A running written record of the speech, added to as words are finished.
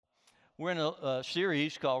We're in a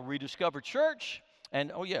series called Rediscover Church.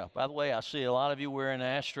 And oh, yeah, by the way, I see a lot of you wearing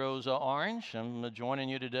Astros orange. I'm joining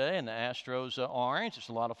you today in the Astros orange. It's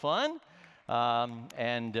a lot of fun. Come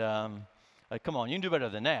on, you can do better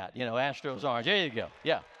than that. You know, Astros orange. There you go.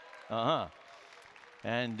 Yeah. Uh huh.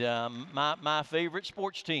 And my favorite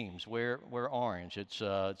sports teams wear orange. It's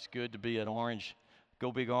good to be an orange.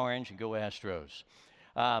 Go Big Orange and go Astros.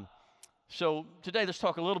 So today, let's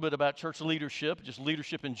talk a little bit about church leadership, just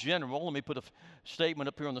leadership in general. Let me put a statement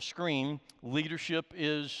up here on the screen. Leadership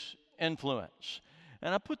is influence.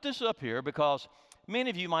 And I put this up here because many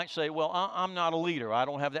of you might say, well, I'm not a leader. I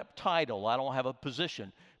don't have that title. I don't have a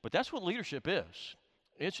position. But that's what leadership is.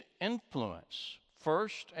 It's influence,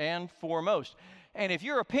 first and foremost. And if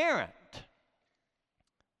you're a parent,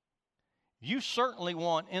 you certainly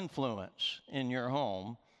want influence in your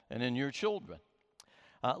home and in your children.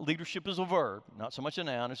 Leadership is a verb, not so much a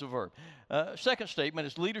noun, it's a verb. Second statement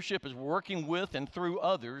is leadership is working with and through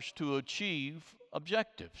others to achieve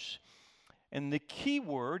objectives. And the key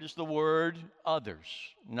word is the word others,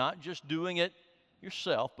 not just doing it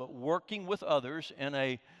yourself, but working with others in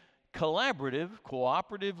a collaborative,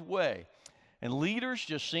 cooperative way. And leaders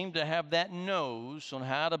just seem to have that nose on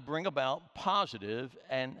how to bring about positive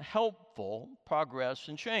and helpful progress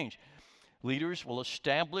and change. Leaders will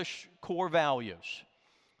establish core values.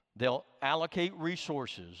 They'll allocate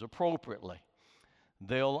resources appropriately.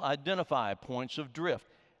 They'll identify points of drift.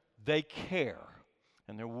 They care,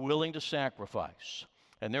 and they're willing to sacrifice.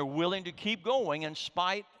 And they're willing to keep going in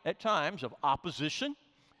spite, at times, of opposition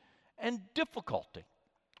and difficulty.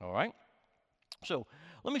 All right? So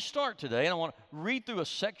let me start today, and I want to read through a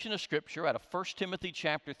section of Scripture out of 1 Timothy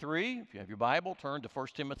chapter 3. If you have your Bible, turn to 1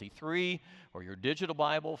 Timothy 3, or your digital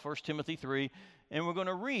Bible, 1 Timothy 3. And we're going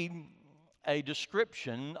to read a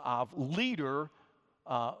description of leader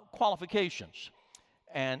qualifications.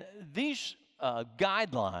 And these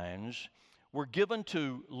guidelines were given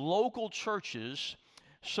to local churches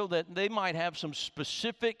so that they might have some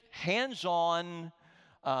specific hands-on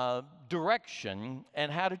direction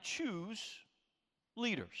and how to choose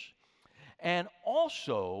leaders. And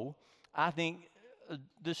also, I think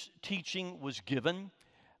this teaching was given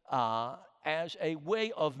as a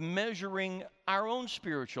way of measuring our own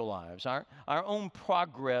spiritual lives, our own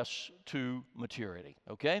progress to maturity,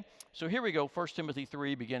 okay? So here we go, 1 Timothy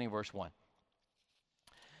 3, beginning verse 1.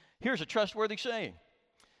 Here's a trustworthy saying,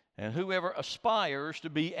 and whoever aspires to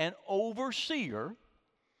be an overseer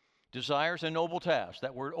desires a noble task.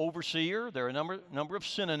 That word overseer, there are a number of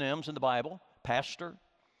synonyms in the Bible. Pastor,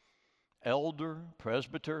 elder,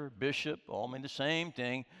 presbyter, bishop, all mean the same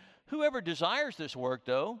thing. Whoever desires this work,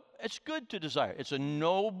 though, it's good to desire. It's a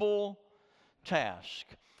noble task.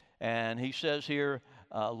 And he says here,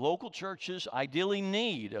 local churches ideally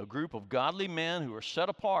need a group of godly men who are set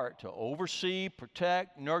apart to oversee,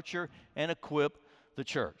 protect, nurture, and equip the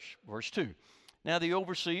church. Verse 2. Now the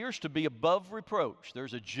overseers to be above reproach.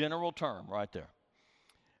 There's a general term right there.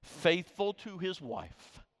 Faithful to his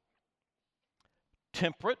wife.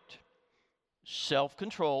 Temperate,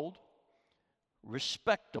 self-controlled,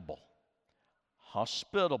 respectable,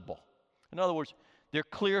 hospitable. In other words, they're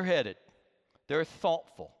clear-headed, they're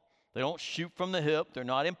thoughtful, they don't shoot from the hip, they're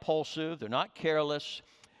not impulsive, they're not careless,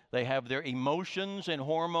 they have their emotions and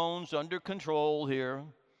hormones under control here,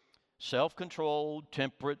 self-controlled,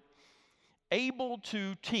 temperate, able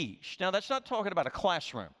to teach. Now, that's not talking about a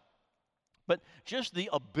classroom, but just the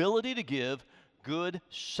ability to give good,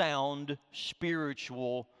 sound,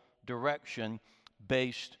 spiritual direction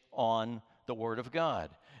based on the Word of God.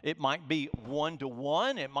 It might be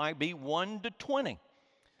 1-to-1, it might be 1-to-20.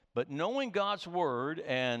 But knowing God's Word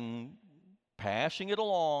and passing it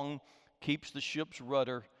along keeps the ship's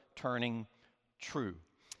rudder turning true.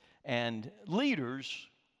 And leaders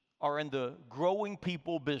are in the growing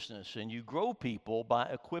people business, and you grow people by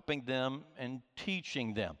equipping them and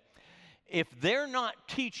teaching them. If they're not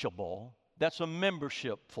teachable, that's a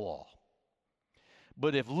membership flaw.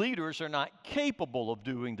 But if leaders are not capable of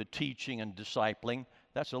doing the teaching and discipling,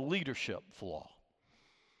 that's a leadership flaw.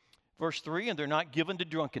 Verse 3, and they're not given to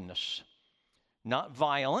drunkenness, not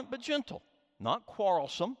violent but gentle, not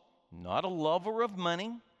quarrelsome, not a lover of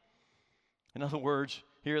money. In other words,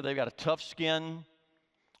 here they've got a tough skin,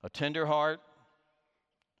 a tender heart,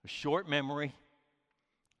 a short memory,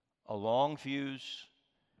 a long fuse,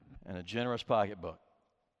 and a generous pocketbook.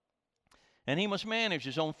 And he must manage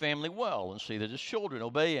his own family well and see that his children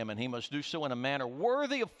obey him, and he must do so in a manner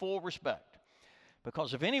worthy of full respect.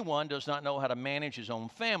 Because if anyone does not know how to manage his own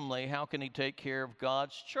family, how can he take care of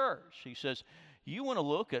God's church? He says, you want to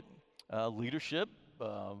look at leadership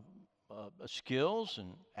skills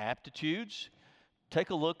and aptitudes. take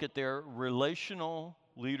a look at their relational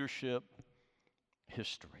leadership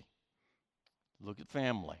history. Look at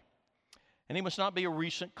family. And he must not be a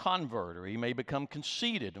recent convert, or he may become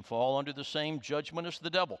conceited and fall under the same judgment as the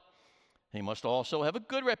devil. He must also have a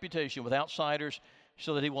good reputation with outsiders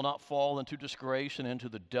so that he will not fall into disgrace and into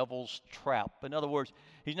the devil's trap. In other words,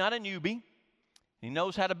 he's not a newbie. He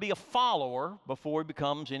knows how to be a follower before he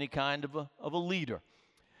becomes any kind of a leader.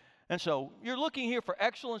 And so you're looking here for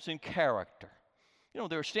excellence in character. You know,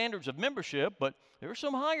 there are standards of membership, but there are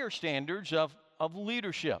some higher standards of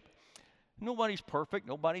leadership. Nobody's perfect.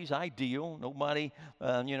 Nobody's ideal. Nobody,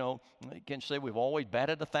 can say we've always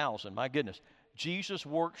batted 1,000. My goodness. Jesus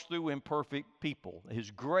works through imperfect people. His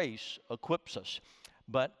grace equips us.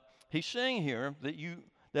 But he's saying here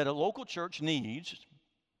that a local church needs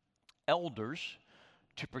elders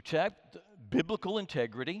to protect biblical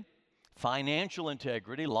integrity, financial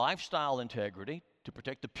integrity, lifestyle integrity, to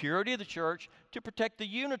protect the purity of the church, to protect the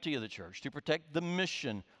unity of the church, to protect the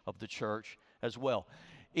mission of the church as well.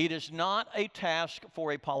 It is not a task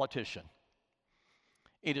for a politician.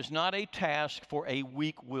 It is not a task for a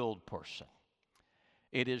weak-willed person.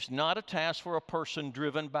 It is not a task for a person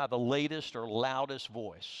driven by the latest or loudest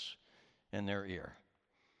voice in their ear.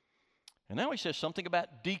 And now he says something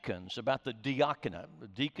about deacons, about the diaconate. The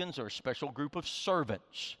deacons are a special group of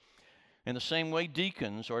servants. In the same way,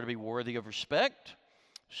 deacons are to be worthy of respect,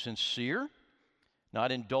 sincere,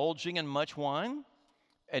 not indulging in much wine,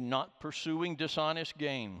 and not pursuing dishonest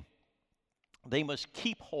gain. They must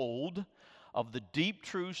keep hold of the deep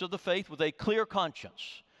truths of the faith with a clear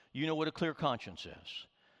conscience. You know what a clear conscience is.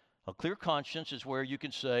 A clear conscience is where you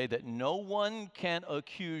can say that no one can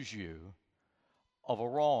accuse you of a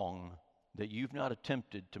wrong that you've not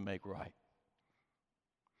attempted to make right.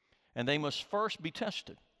 And they must first be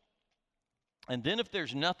tested. And then if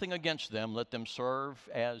there's nothing against them, let them serve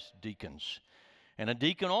as deacons. And a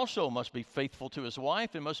deacon also must be faithful to his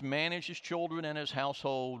wife and must manage his children and his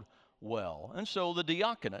household well. And so the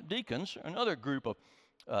diaconate, deacons, are another group of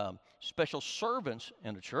special servants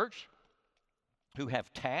in the church who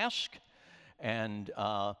have tasks, and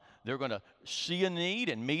they're going to see a need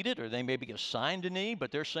and meet it, or they may be assigned a need,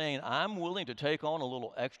 but they're saying, I'm willing to take on a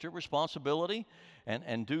little extra responsibility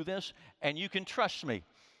and do this, and you can trust me.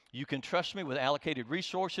 You can trust me with allocated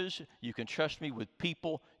resources. You can trust me with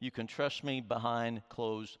people. You can trust me behind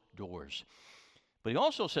closed doors. But he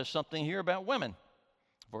also says something here about women.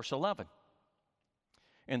 Verse 11.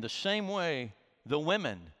 In the same way, the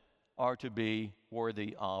women are to be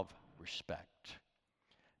worthy of respect,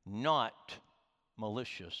 not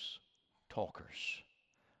malicious talkers,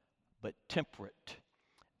 but temperate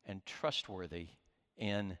and trustworthy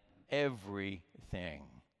in everything.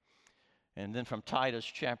 And then from Titus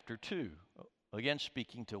chapter 2, again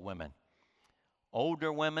speaking to women.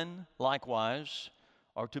 Older women, likewise,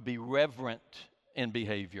 are to be reverent in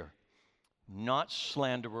behavior, not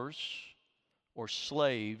slanderers or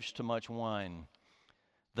slaves to much wine.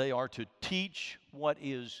 They are to teach what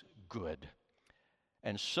is good,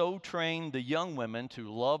 and so train the young women to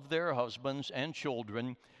love their husbands and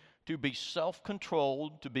children, to be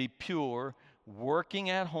self-controlled, to be pure, working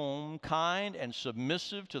at home, kind and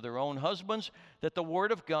submissive to their own husbands, that the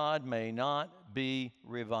word of God may not be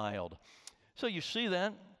reviled. So you see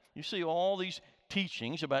that. You see all these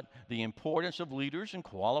teachings about the importance of leaders and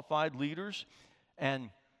qualified leaders.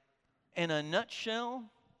 And in a nutshell,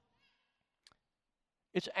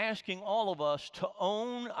 it's asking all of us to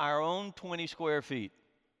own our own 20 square feet.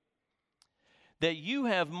 That you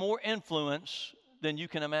have more influence than you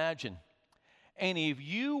can imagine. And if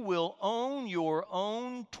you will own your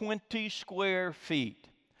own 20 square feet,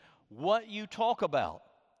 what you talk about,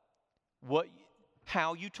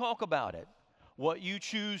 how you talk about it, what you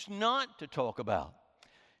choose not to talk about.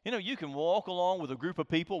 You know, you can walk along with a group of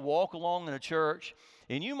people, walk along in a church,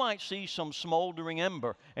 and you might see some smoldering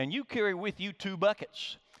ember, and you carry with you 2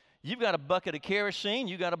 buckets. You've got a bucket of kerosene,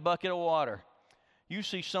 you got a bucket of water. You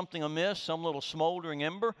see something amiss, some little smoldering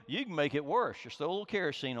ember, you can make it worse. Just throw a little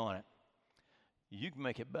kerosene on it. You can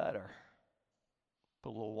make it better. Put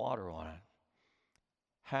a little water on it.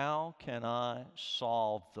 How can I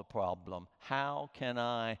solve the problem? How can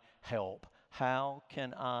I help? How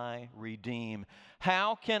can I redeem?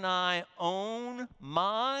 How can I own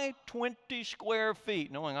my 20 square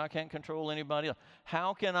feet, knowing I can't control anybody else?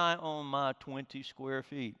 How can I own my 20 square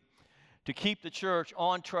feet to keep the church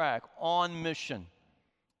on track, on mission,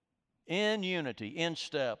 in unity, in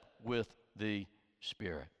step with the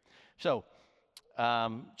Spirit? So,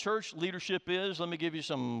 church leadership is, let me give you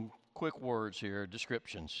some quick words here,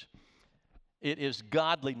 descriptions. It is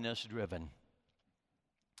godliness driven.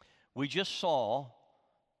 We just saw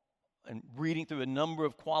and reading through a number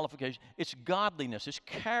of qualifications. It's godliness, it's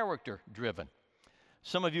character driven.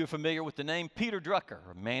 Some of you are familiar with the name Peter Drucker,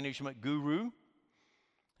 a management guru.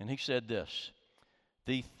 And he said this: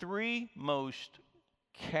 the three most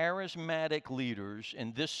charismatic leaders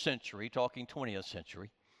in this century, talking 20th century,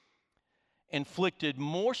 inflicted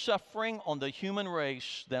more suffering on the human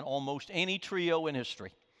race than almost any trio in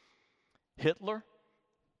history: Hitler,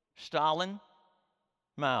 Stalin,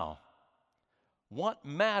 Mao. What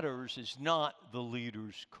matters is not the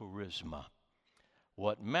leader's charisma.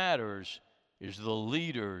 What matters is the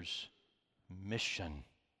leader's mission.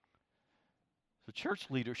 The church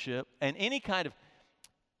leadership and any kind of,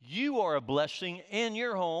 you are a blessing in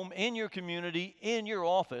your home, in your community, in your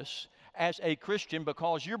office as a Christian,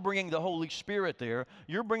 because you're bringing the Holy Spirit there,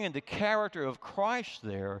 you're bringing the character of Christ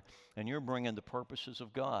there, and you're bringing the purposes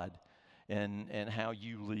of God and how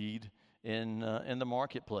you lead in the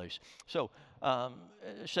marketplace. So,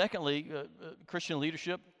 secondly, Christian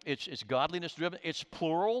leadership, it's godliness driven. It's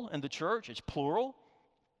plural in the church. It's plural.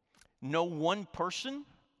 No one person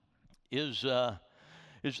is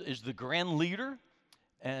the grand leader,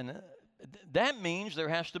 and that means there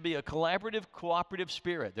has to be a collaborative, cooperative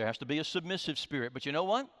spirit. There has to be a submissive spirit. But you know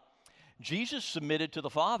what? Jesus submitted to the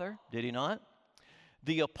Father, did he not?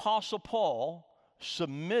 The Apostle Paul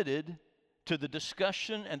submitted to the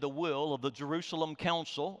discussion and the will of the Jerusalem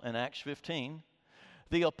Council in Acts 15.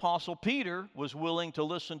 The Apostle Peter was willing to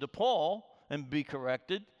listen to Paul and be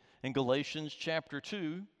corrected in Galatians chapter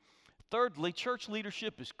 2. Thirdly, church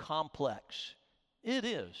leadership is complex. It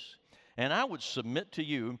is. And I would submit to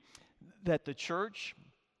you that the church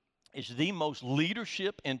is the most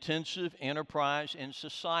leadership-intensive enterprise in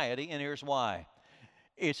society, and here's why.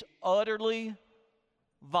 It's utterly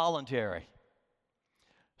voluntary.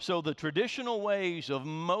 So the traditional ways of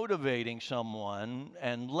motivating someone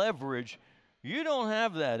and leverage, you don't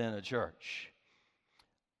have that in a church.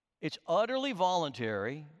 It's utterly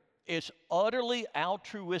voluntary. It's utterly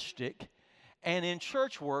altruistic. And in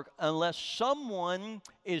church work, unless someone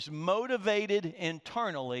is motivated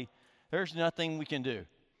internally, there's nothing we can do.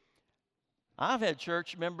 I've had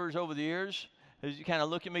church members over the years who kind of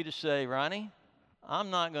look at me to say, Ronnie, I'm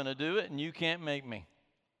not going to do it, and you can't make me.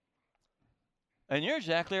 And you're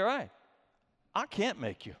exactly right. I can't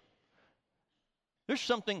make you. There's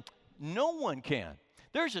something no one can.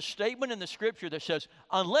 There's a statement in the scripture that says,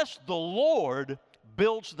 unless the Lord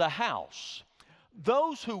builds the house,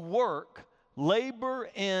 those who work labor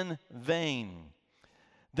in vain.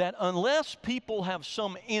 That unless people have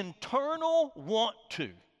some internal want to,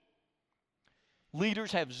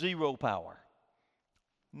 leaders have zero power,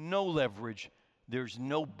 no leverage, there's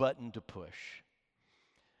no button to push.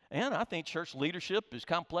 And I think church leadership is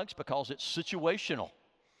complex because it's situational.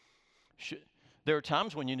 There are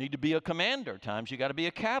times when you need to be a commander, times you got to be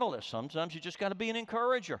a catalyst, sometimes you just got to be an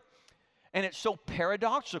encourager. And it's so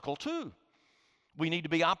paradoxical too. We need to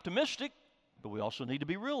be optimistic, but we also need to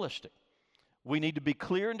be realistic. We need to be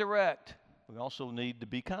clear and direct. We also need to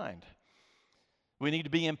be kind. We need to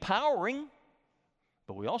be empowering,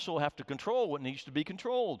 but we also have to control what needs to be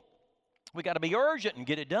controlled. We got to be urgent and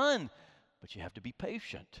get it done, but you have to be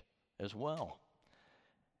patient as well.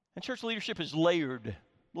 And church leadership is layered.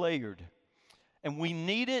 And we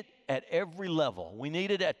need it at every level. We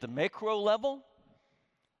need it at the macro level.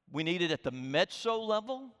 We need it at the mezzo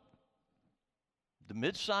level, the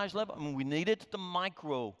mid-size level. I mean, we need it at the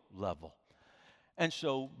micro level. And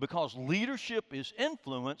so, because leadership is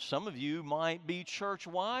influence, some of you might be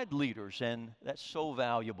church-wide leaders, and that's so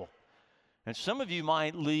valuable. And some of you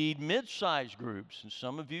might lead mid-sized groups, and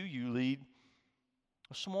some of you lead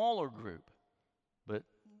a smaller group. But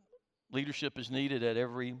leadership is needed at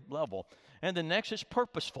every level. And the next is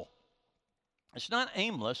purposeful. It's not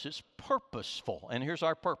aimless, it's purposeful. And here's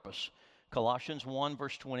our purpose. Colossians 1,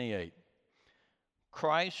 verse 28.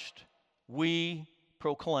 Christ we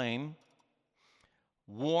proclaim,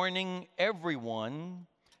 warning everyone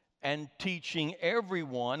and teaching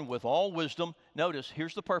everyone with all wisdom. Notice,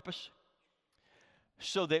 here's the purpose.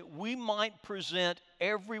 So that we might present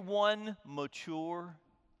everyone mature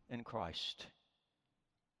in Christ.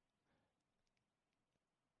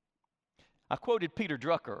 I quoted Peter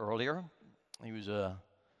Drucker earlier. He was a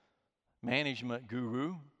management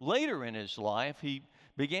guru. Later in his life, he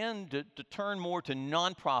began to turn more to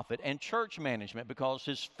nonprofit and church management because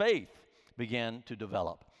his faith began to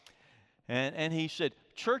develop. And he said,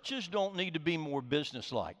 churches don't need to be more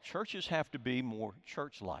business-like. Churches have to be more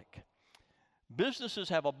church-like. Businesses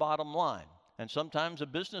have a bottom line, and sometimes a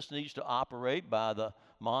business needs to operate by the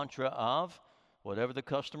mantra of whatever the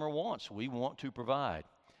customer wants, we want to provide.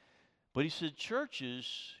 But he said churches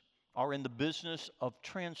are in the business of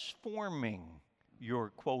transforming your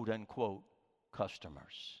quote-unquote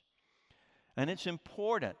customers. And it's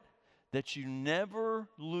important that you never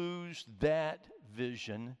lose that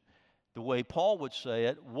vision. The way Paul would say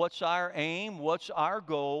it, what's our aim? What's our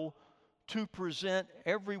goal? To present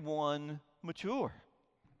everyone mature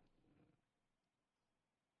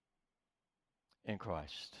in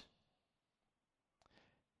Christ.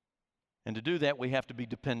 And to do that, we have to be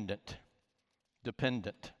dependent,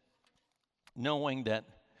 knowing that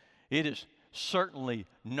it is certainly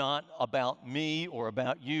not about me or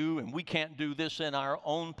about you, and we can't do this in our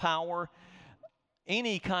own power.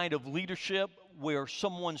 Any kind of leadership where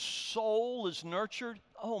someone's soul is nurtured,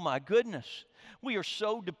 oh my goodness, we are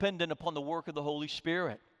so dependent upon the work of the Holy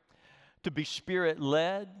Spirit. To be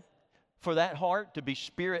Spirit-led, for that heart to be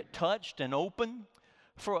Spirit-touched and open,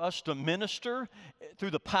 for us to minister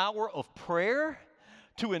through the power of prayer,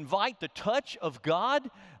 to invite the touch of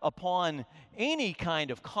God upon any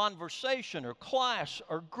kind of conversation or class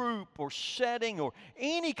or group or setting or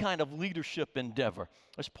any kind of leadership endeavor.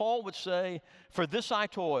 As Paul would say, for this I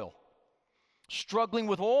toil, struggling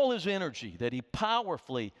with all his energy that he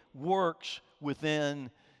powerfully works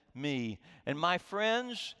within me. And my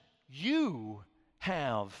friends, you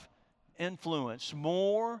have influence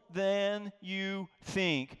more than you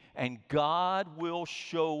think, and God will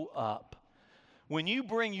show up. When you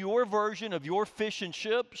bring your version of your fish and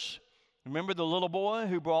chips, remember the little boy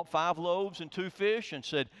who brought 5 loaves and 2 fish and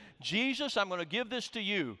said, Jesus, I'm going to give this to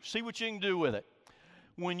you. See what you can do with it.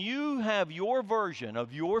 When you have your version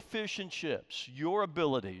of your fish and chips, your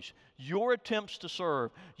abilities, your attempts to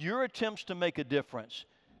serve, your attempts to make a difference,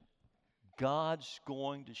 God's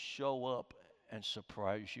going to show up and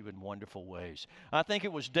surprise you in wonderful ways. I think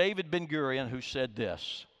it was David Ben-Gurion who said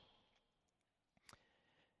this: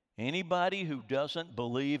 anybody who doesn't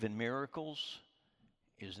believe in miracles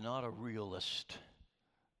is not a realist.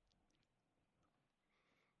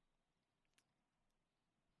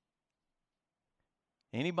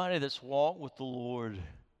 Anybody that's walked with the Lord,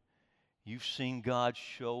 you've seen God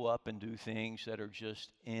show up and do things that are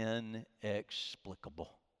just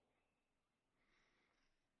inexplicable.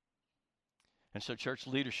 And so church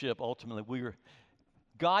leadership, ultimately,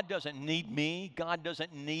 God doesn't need me, God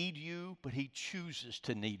doesn't need you, but He chooses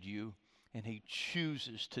to need you, and He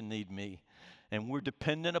chooses to need me. And we're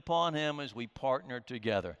dependent upon Him as we partner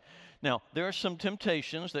together. Now, there are some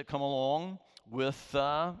temptations that come along with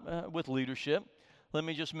leadership. Let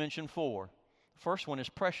me just mention 4. The first one is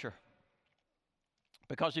pressure.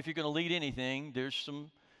 Because if you're going to lead anything, there's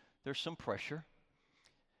some pressure.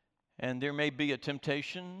 And there may be a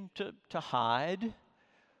temptation to hide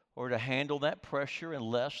or to handle that pressure in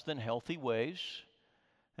less than healthy ways.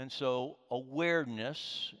 And so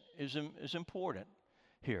awareness is important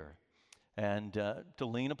here. And to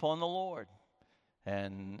lean upon the Lord.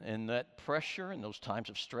 And in that pressure and those times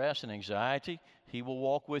of stress and anxiety, He will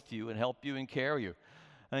walk with you and help you and carry you.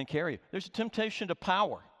 There's a temptation to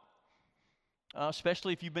power,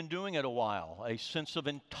 especially if you've been doing it a while, a sense of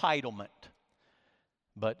entitlement.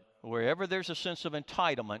 But wherever there's a sense of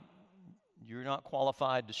entitlement, you're not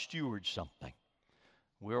qualified to steward something.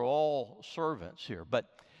 We're all servants here. But,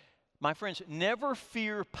 my friends, never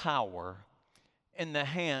fear power in the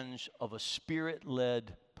hands of a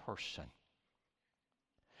Spirit-led person.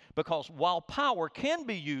 Because while power can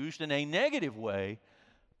be used in a negative way,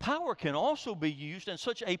 power can also be used in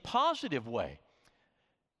such a positive way.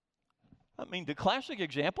 I mean, the classic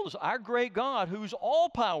example is our great God, who's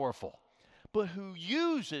all-powerful, but who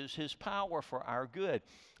uses His power for our good.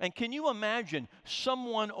 And can you imagine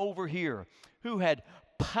someone over here who had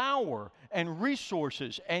power and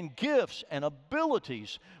resources and gifts and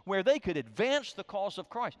abilities where they could advance the cause of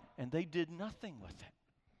Christ, and they did nothing with it?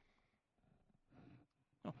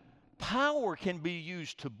 Power can be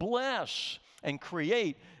used to bless and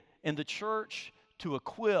create in the church, to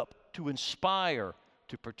equip, to inspire,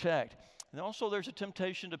 to protect. And also there's a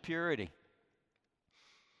temptation to purity.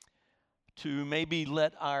 To maybe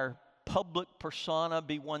let our public persona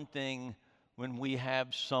be one thing when we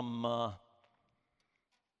have some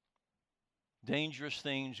dangerous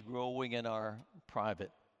things growing in our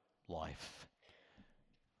private life.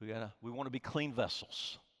 We want to be clean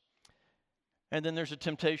vessels. And then there's a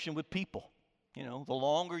temptation with people. You know, the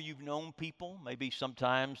longer you've known people, maybe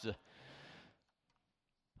sometimes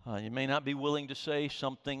you may not be willing to say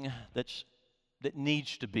something that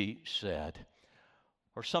needs to be said.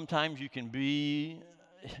 Or sometimes you can be,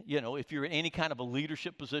 if you're in any kind of a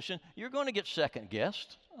leadership position, you're going to get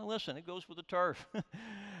second-guessed. Listen, it goes with the turf.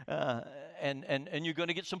 And you're going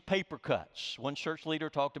to get some paper cuts. One church leader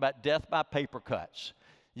talked about death by paper cuts.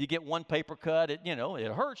 You get one paper cut, it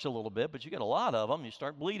hurts a little bit, but you get a lot of them, you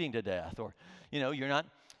start bleeding to death. Or, you're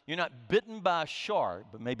not bitten by a shark,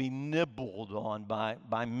 but maybe nibbled on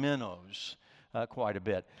by minnows quite a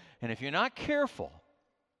bit. And if you're not careful,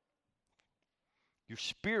 your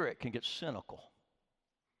spirit can get cynical,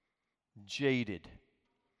 jaded.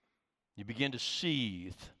 You begin to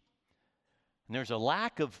seethe. And there's a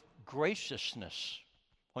lack of graciousness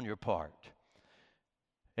on your part.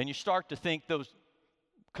 And you start to think those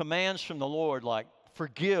commands from the Lord, like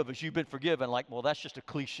forgive as you've been forgiven, like, well, that's just a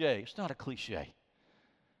cliche. It's not a cliche.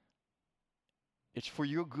 It's for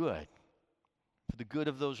your good, for the good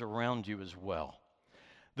of those around you as well.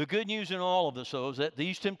 The good news in all of this, though, is that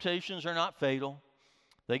these temptations are not fatal.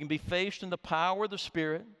 They can be faced in the power of the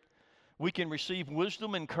Spirit. We can receive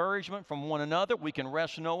wisdom, encouragement from one another. We can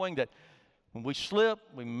rest knowing that when we slip,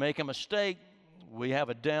 we make a mistake, we have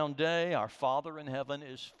a down day, our Father in heaven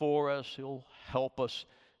is for us. He'll help us,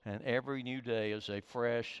 and every new day is a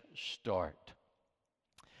fresh start.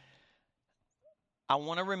 I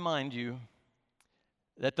want to remind you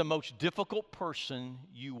that the most difficult person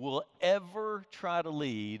you will ever try to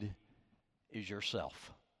lead is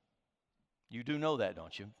yourself. You do know that,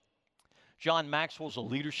 don't you? John Maxwell's a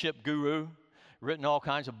leadership guru, written all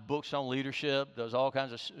kinds of books on leadership, does all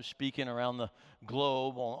kinds of speaking around the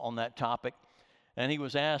globe on that topic. And he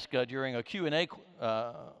was asked during a Q&A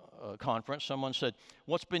conference, someone said,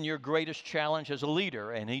 what's been your greatest challenge as a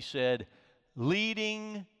leader? And he said,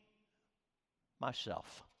 leading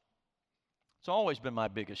myself. It's always been my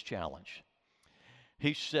biggest challenge.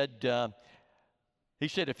 He said,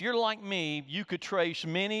 if you're like me, you could trace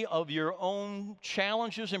many of your own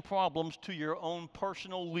challenges and problems to your own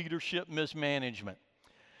personal leadership mismanagement.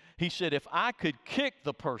 He said, if I could kick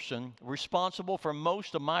the person responsible for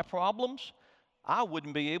most of my problems, I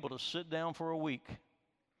wouldn't be able to sit down for a week.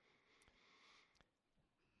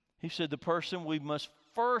 He said, the person we must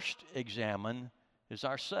first examine is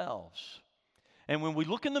ourselves. And when we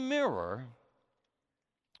look in the mirror,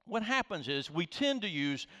 what happens is we tend to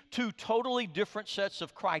use two totally different sets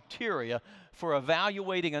of criteria for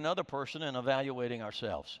evaluating another person and evaluating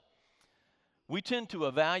ourselves. We tend to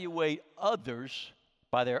evaluate others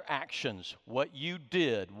by their actions, what you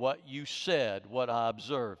did, what you said, what I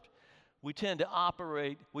observed. We tend to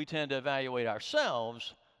evaluate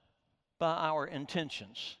ourselves by our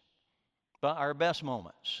intentions, by our best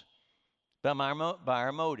moments, by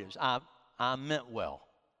our motives. I meant well.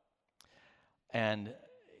 And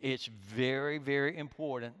it's very, very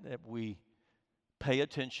important that we pay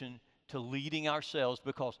attention to leading ourselves,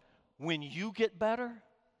 because when you get better,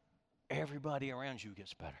 everybody around you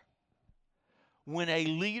gets better. When a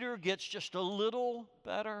leader gets just a little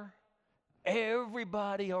better,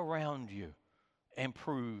 everybody around you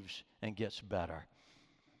improves and gets better.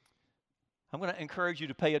 I'm going to encourage you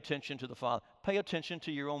to pay attention to the Father. Pay attention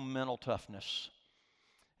to your own mental toughness.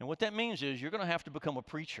 And what that means is you're going to have to become a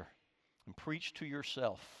preacher and preach to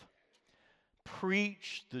yourself.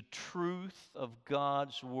 Preach the truth of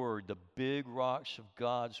God's Word, the big rocks of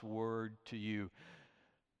God's Word to you.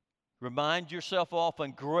 Remind yourself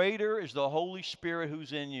often, greater is the Holy Spirit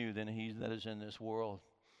who's in you than he that is in this world.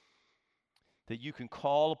 That you can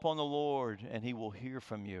call upon the Lord and he will hear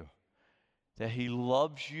from you. That he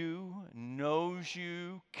loves you, knows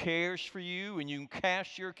you, cares for you, and you can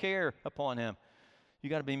cast your care upon him. You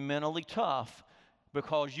got to be mentally tough,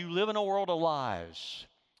 because you live in a world of lies.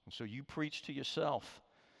 And so you preach to yourself.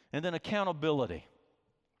 And then accountability,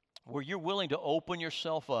 where you're willing to open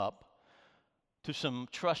yourself up to some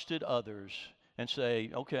trusted others and say,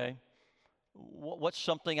 okay, what's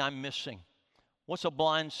something I'm missing? What's a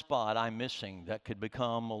blind spot I'm missing that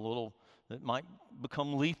might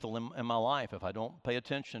become lethal in my life if I don't pay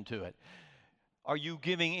attention to it? Are you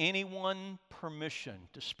giving anyone permission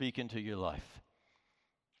to speak into your life?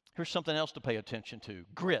 Here's something else to pay attention to.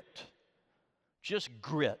 Grit. Just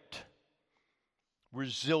grit.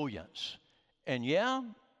 Resilience. And yeah,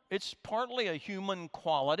 it's partly a human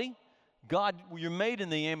quality. God, you're made in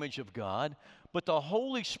the image of God, but the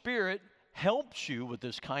Holy Spirit helps you with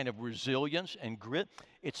this kind of resilience and grit.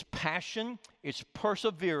 It's passion, it's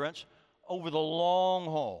perseverance over the long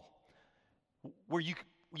haul, where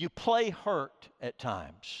you play hurt at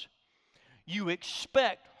times. You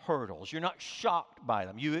expect hurdles. You're not shocked by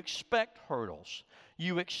them. You expect hurdles.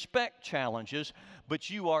 You expect challenges, but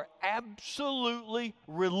you are absolutely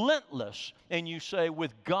relentless, and you say,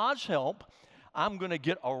 with God's help, I'm going to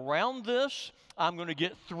get around this. I'm going to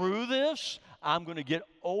get through this. I'm going to get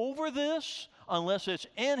over this, unless it's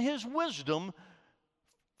in his wisdom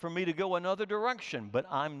for me to go another direction. But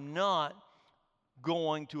I'm not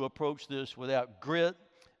going to approach this without grit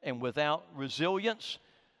and without resilience.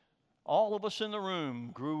 All of us in the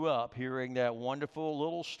room grew up hearing that wonderful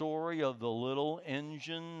little story of the little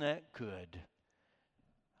engine that could.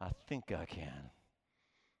 I think I can.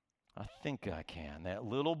 I think I can. That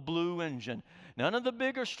little blue engine. None of the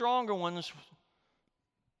bigger, stronger ones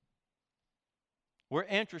were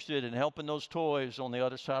interested in helping those toys on the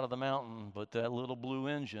other side of the mountain, but that little blue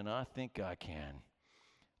engine, I think I can.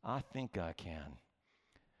 I think I can.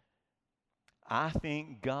 I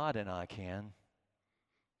think God and I can.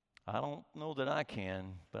 I don't know that I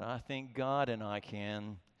can, but I think God and I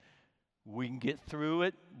can. We can get through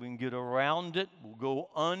it. We can get around it. We'll go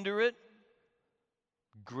under it.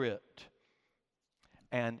 Grit.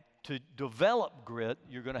 And to develop grit,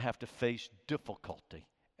 you're going to have to face difficulty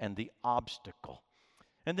and the obstacle.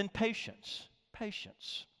 And then patience.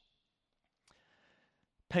 Patience.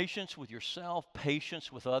 Patience with yourself,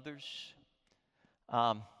 patience with others.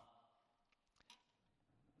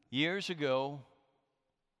 Years ago,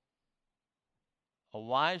 a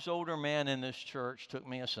wise older man in this church took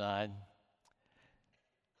me aside,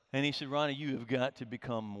 and he said, Ronnie, you have got to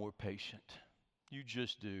become more patient. You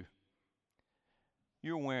just do.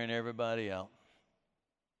 You're wearing everybody out.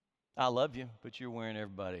 I love you, but you're wearing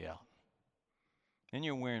everybody out. And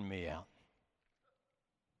you're wearing me out.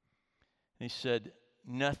 He said,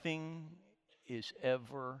 nothing is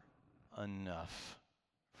ever enough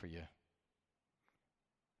for you.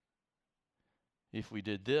 If we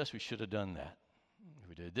did this, we should have done that. If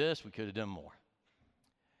we did this, we could have done more.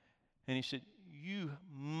 And he said, you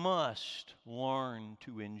must learn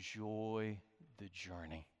to enjoy the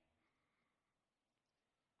journey.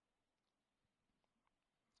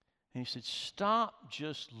 And he said, stop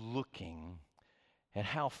just looking at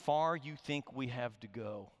how far you think we have to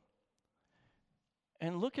go.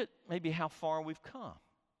 And look at maybe how far we've come.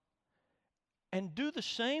 And do the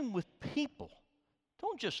same with people.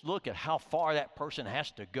 Don't just look at how far that person has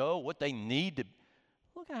to go, what they need to.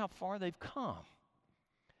 Look at how far they've come.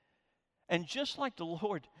 And just like the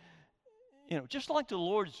Lord, just like the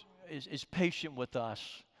Lord is patient with us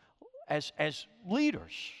as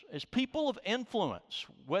leaders, as people of influence,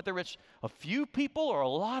 whether it's a few people or a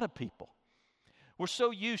lot of people. We're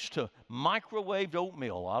so used to microwaved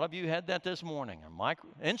oatmeal. A lot of you had that this morning, or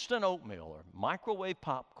instant oatmeal or microwave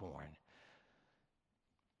popcorn.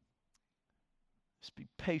 Let's be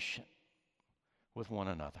patient with one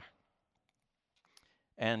another.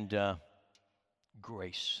 And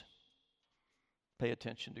grace. Pay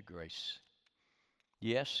attention to grace.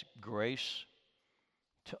 Yes, grace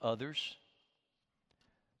to others,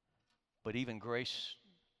 but even grace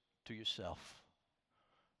to yourself.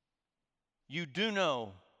 You do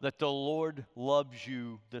know that the Lord loves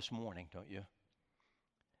you this morning, don't you?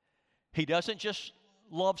 He doesn't just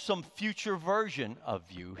love some future version of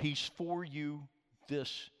you. He's for you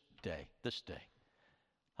this day,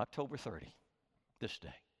 October 30, this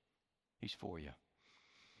day. He's for you.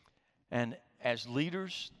 And as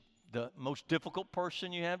leaders, the most difficult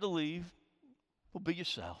person you have to leave will be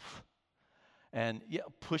yourself. And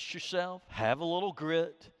push yourself, have a little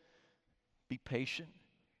grit, be patient,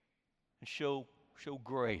 and show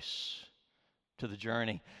grace to the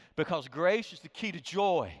journey. Because grace is the key to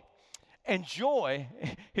joy. And joy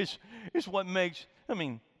is what makes,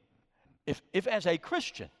 if as a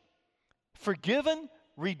Christian, forgiven,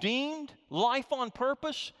 redeemed, life on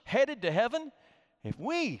purpose, headed to heaven, if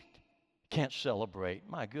we can't celebrate,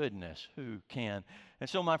 my goodness, who can? And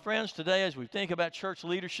so, my friends, today as we think about church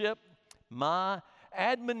leadership, my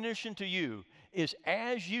admonition to you is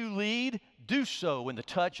as you lead, do so in the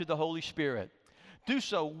touch of the Holy Spirit. Do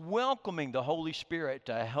so welcoming the Holy Spirit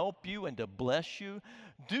to help you and to bless you.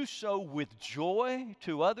 Do so with joy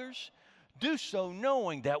to others. Do so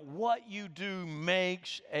knowing that what you do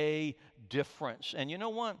makes a difference. And you know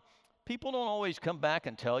what? People don't always come back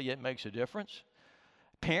and tell you it makes a difference.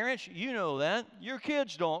 Parents, you know that. Your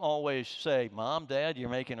kids don't always say, Mom, Dad, you're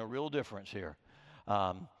making a real difference here.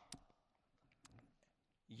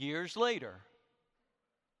 Years later,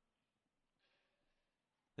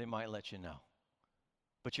 they might let you know.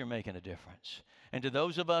 But you're making a difference. And to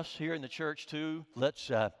those of us here in the church too,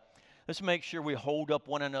 let's make sure we hold up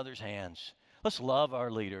one another's hands. Let's love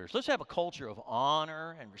our leaders. Let's have a culture of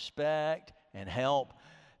honor and respect and help.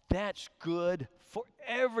 That's good for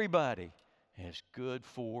everybody. And it's good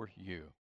for you.